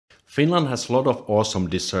Finland has a lot of awesome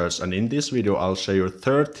desserts, and in this video I'll show you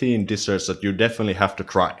 13 desserts that you definitely have to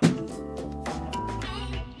try.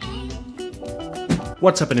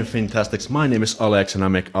 What's happening, Fantastics? My name is Aleksi and I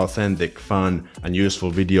make authentic, fun and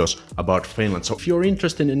useful videos about Finland. So if you're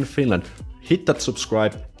interested in Finland, hit that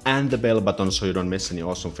subscribe and the bell button so you don't miss any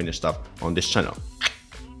awesome Finnish stuff on this channel.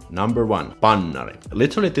 Number 1, pannari.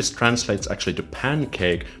 Literally this translates actually to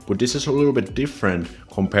pancake, but this is a little bit different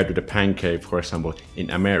compared to the pancake, for example, in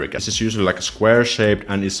America. This is usually like a square shaped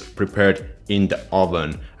and is prepared in the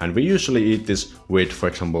oven. And we usually eat this with, for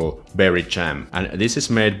example, berry jam. And this is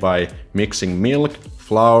made by mixing milk,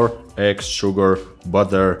 flour, eggs, sugar,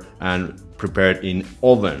 butter, and prepared in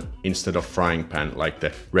oven instead of frying pan like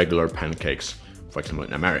the regular pancakes, for example,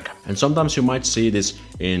 in America. And sometimes you might see this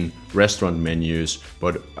in restaurant menus,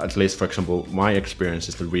 but at least, for example, my experience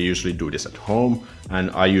is that we usually do this at home,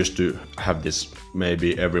 and I used to have this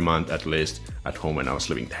maybe every month at least at home when I was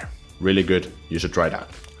living there. Really good, you should try it out.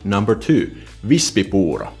 Number 2,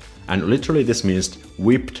 vispis, and literally this means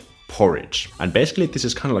whipped porridge. And basically this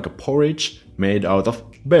is kind of like a porridge made out of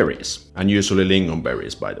berries, and usually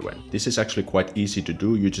lingonberries, by the way. This is actually quite easy to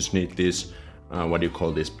do. You just need this what do you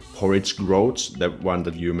call this, porridge groats, the one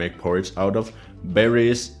that you make porridge out of,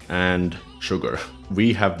 berries and sugar.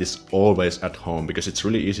 We have this always at home because it's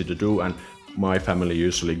really easy to do, and my family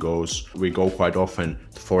usually we go quite often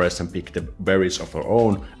to the forest and pick the berries of our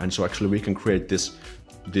own, and so actually we can create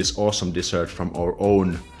this awesome dessert from our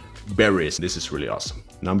own berries. This is really awesome.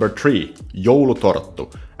 Number 3,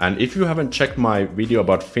 joulutorttu. And if you haven't checked my video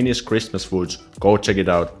about Finnish Christmas foods, go check it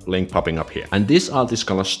out, link popping up here. And these are these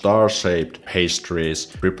kind of star-shaped pastries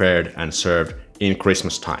prepared and served in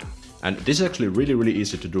Christmas time. And this is actually really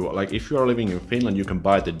easy to do. Like if you are living in Finland, you can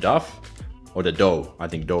buy the dough, I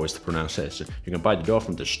think dough is the pronunciation. You can buy the dough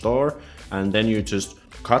from the store, and then you just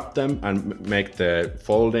cut them and make the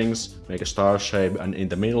foldings, make a star shape, and in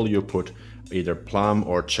the middle you put either plum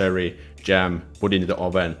or cherry jam, put it in the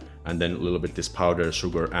oven, and then a little bit this powdered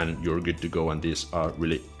sugar, and you're good to go. And these are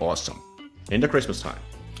really awesome in the Christmas time.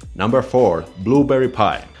 Number 4, blueberry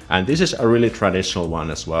pie. And this is a really traditional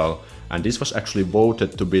one as well. And this was actually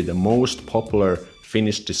voted to be the most popular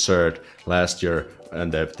Finnish dessert last year. And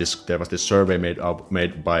there was this survey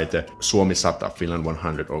made by the Suomi 100 Finland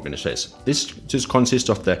 100 organization. This just consists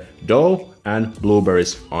of the dough and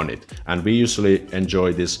blueberries on it, and we usually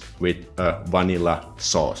enjoy this with a vanilla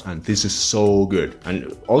sauce, and this is so good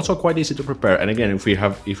and also quite easy to prepare. And again, if you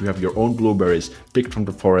have your own blueberries picked from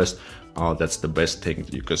the forest, that's the best thing,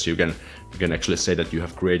 because you can actually say that you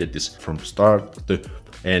have created this from start to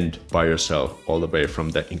end by yourself, all the way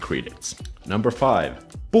from the ingredients. Number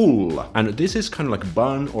 5, pulla. And this is kind of like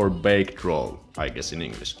bun or baked roll, I guess, in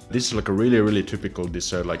English. This is like a really typical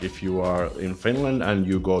dessert. Like if you are in Finland and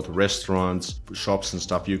you go to restaurants, shops and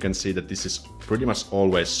stuff, you can see that this is pretty much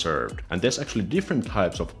always served. And there's actually different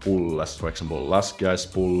types of pullas, for example,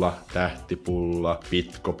 lasiakIASPULLA, tähtipulla,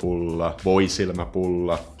 pitkopulla,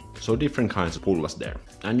 voisilmäpulla. So different kinds of pullas there.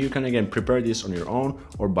 And you can again prepare this on your own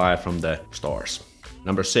or buy it from the stores.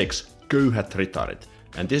 Number 6, köyhät-ritarit.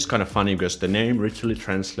 And this is kind of funny because the name literally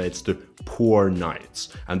translates to poor knights.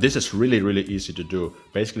 And this is really easy to do.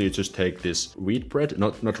 Basically, you just take this wheat bread,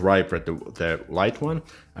 not rye bread, the light one,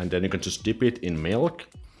 and then you can just dip it in milk,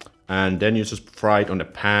 and then you just fry it on a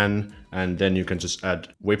pan, and then you can just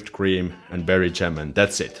add whipped cream and berry jam, and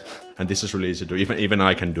that's it. And this is really easy to do. Even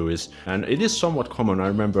I can do this. And it is somewhat common. I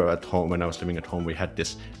remember at home, when I was living at home, we had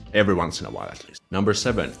this every once in a while at least. Number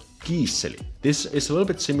 7, kiisseli. This is a little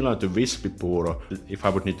bit similar to vispis. If I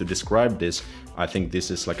would need to describe this, I think this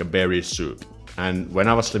is like a berry soup. And when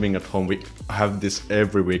I was living at home, we have this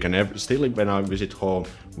every week, and still when I visit home,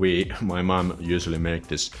 my mom usually make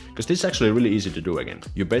this, because this is actually really easy to do again.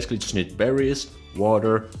 You basically just need berries,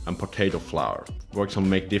 water, and potato flour. For example,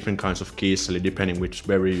 make different kinds of kiisseli depending which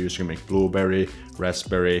berry you use. You make blueberry,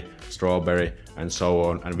 raspberry, strawberry, and so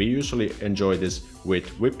on. And we usually enjoy this with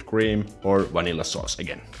whipped cream or vanilla sauce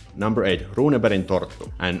again. Number 8, runebergin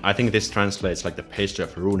torttu. And I think this translates like the pastry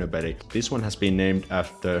of runeberry. This one has been named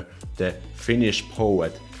after the Finnish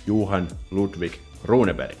poet Johan Ludvig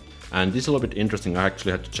Runeberg. And this is a little bit interesting. I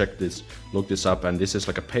actually had to look this up, and this is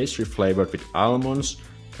like a pastry flavored with almonds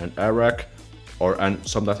and arak, and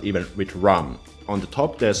sometimes even with rum. On the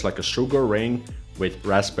top there's like a sugar ring with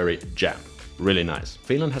raspberry jam. Really nice.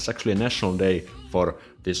 Finland has actually a national day for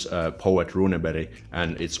this poet Runeberg,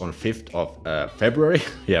 and it's on 5th of February.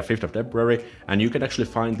 Yeah, 5th of February. And you can actually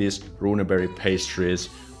find these Runeberg pastries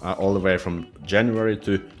all the way from January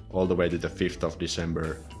to all the way to the 5th of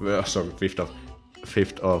December. Sorry,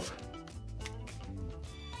 5th of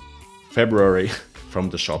February from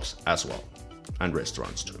the shops as well. and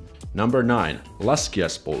restaurants too. Number 9,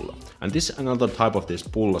 lASIAKIASPULLA. And this is another type of these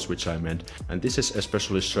pullas which I meant, and this is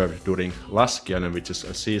especially served during Laskiainen, which is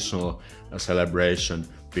a seasonal celebration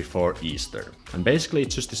before Easter. And basically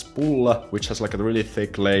it's just this pulla which has like a really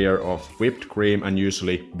thick layer of whipped cream and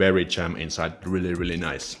usually berry jam inside. Really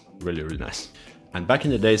nice. Really nice. And back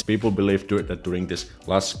in the days, people believed that during this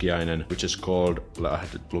Laskiainen, which is called, I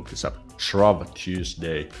had to look this up, Shrove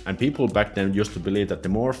Tuesday. And people back then used to believe that the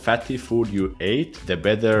more fatty food you ate, the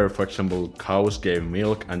better, for example, cows gave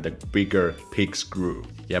milk and the bigger pigs grew.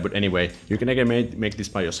 Yeah, but anyway, you can again make this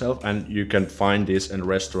by yourself, and you can find this in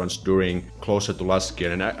restaurants during closer to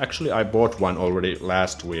Laskiainen. And actually, I bought one already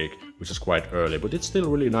last week, which is quite early, but it's still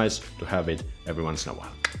really nice to have it every once in a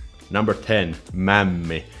while. Number 10,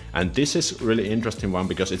 Mämmi. And this is really interesting one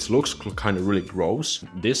because it looks kind of really gross.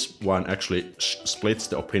 This one actually splits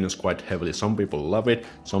the opinions quite heavily. Some people love it,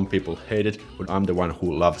 some people hate it, but I'm the one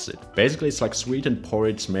who loves it. Basically, it's like sweetened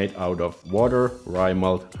porridge made out of water, rye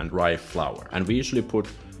malt, and rye flour. And we usually put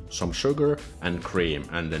some sugar and cream,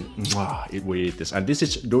 and then we eat this. And this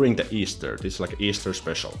is during the Easter. This is like Easter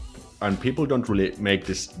special. And people don't really make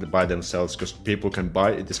this by themselves because people can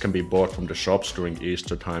buy it. This can be bought from the shops during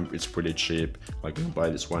Easter time. It's pretty cheap. Like you can buy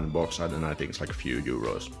this one box and I think it's like a few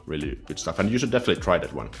euros. Really good stuff. And you should definitely try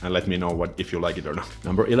that one and let me know if you like it or not.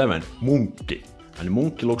 Number 11, munkki. And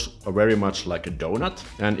munkki looks very much like a donut,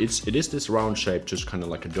 and it is this round shape, just kind of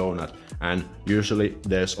like a donut. And usually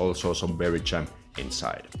there's also some berry jam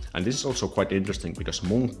inside. And this is also quite interesting because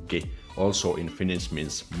munkki also in Finnish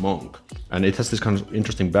means monk. And it has this kind of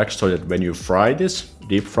interesting backstory that when you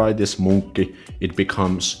deep fry this munkki, it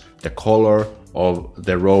becomes the color of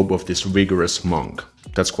the robe of this vigorous monk.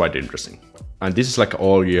 That's quite interesting. And this is like an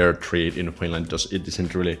all-year treat in Finland. It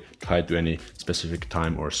isn't really tied to any specific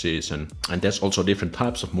time or season. And there's also different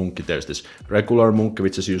types of munkki. There's this regular munkki,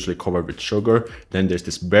 which is usually covered with sugar. Then there's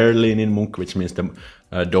this Berlinen munkki, which means the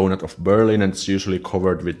donut of Berlin, and it's usually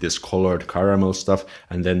covered with this colored caramel stuff.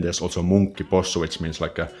 And then there's also munkki possu, which means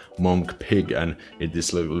like a monk pig, and it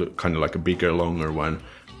is kind of like a bigger, longer one,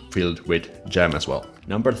 filled with jam as well.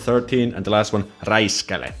 Number 13 and the last one,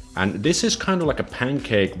 räiskäle. And this is kind of like a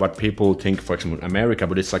pancake, what people think, for example, in America,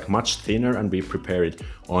 but it's like much thinner and we prepare it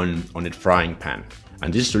on a frying pan.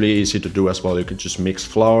 And this is really easy to do as well. You can just mix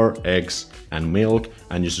flour, eggs and milk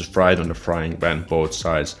and you just fry it on the frying pan, both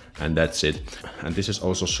sides, and that's it. And this is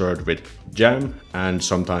also served with jam and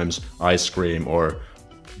sometimes ice cream or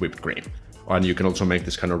whipped cream. And you can also make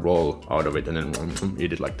this kind of roll out of it and then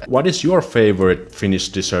eat it like that. What is your favorite Finnish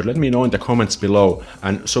dessert? Let me know in the comments below,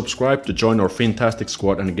 and subscribe to join our Fintastic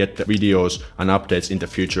squad and get the videos and updates in the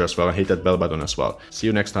future as well, and hit that bell button as well. See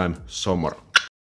you next time. So moro.